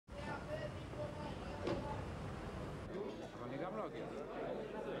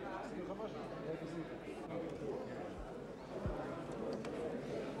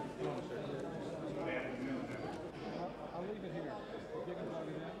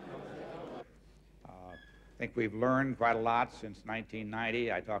think we've learned quite a lot since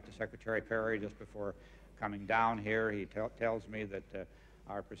 1990. I talked to Secretary Perry just before coming down here. He tells me that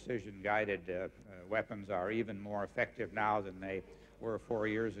our precision-guided weapons are even more effective now than they were 4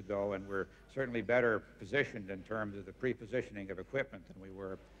 years ago, and we're certainly better positioned in terms of the pre-positioning of equipment than we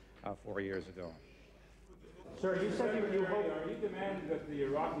were 4 years ago. Sir, you said you hope... Are you demanding that the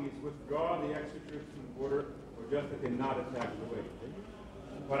Iraqis withdraw the extra troops from the border, or just that they not attack Kuwait?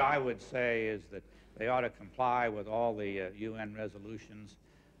 What I would say is that they ought to comply with all the UN resolutions.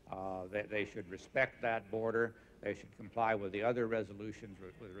 They should respect that border. They should comply with the other resolutions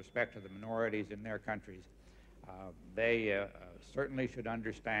with respect to the minorities in their countries. They certainly should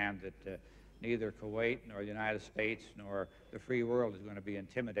understand that neither Kuwait nor the United States nor the free world is going to be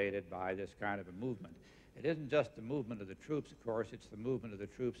intimidated by this kind of a movement. It isn't just the movement of the troops, of course, it's the movement of the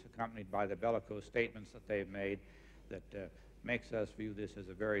troops accompanied by the bellicose statements that they've made that makes us view this as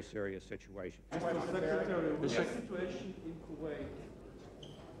a very serious situation. Mr. Secretary, will the situation in Kuwait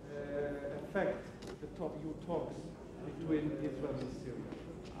affect your talks between Israel and Syria?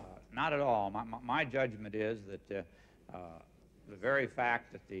 Not at all. My judgment is that the very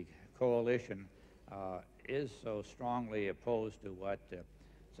fact that the coalition is so strongly opposed to what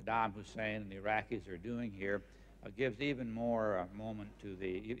Saddam Hussein and the Iraqis are doing here gives even more movement to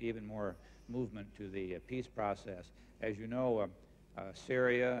the peace process. As you know,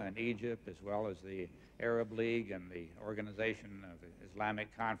 Syria and Egypt, as well as the Arab League and the Organization of the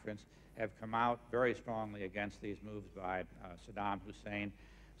Islamic Conference, have come out very strongly against these moves by Saddam Hussein.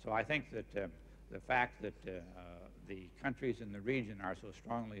 So I think that the fact that the countries in the region are so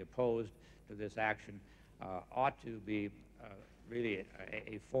strongly opposed to this action ought to be really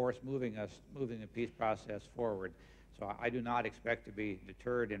a force moving the peace process forward. So I do not expect to be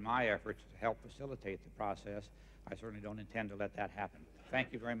deterred in my efforts to help facilitate the process. I certainly don't intend to let that happen.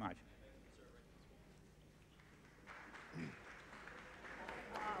 Thank you very much.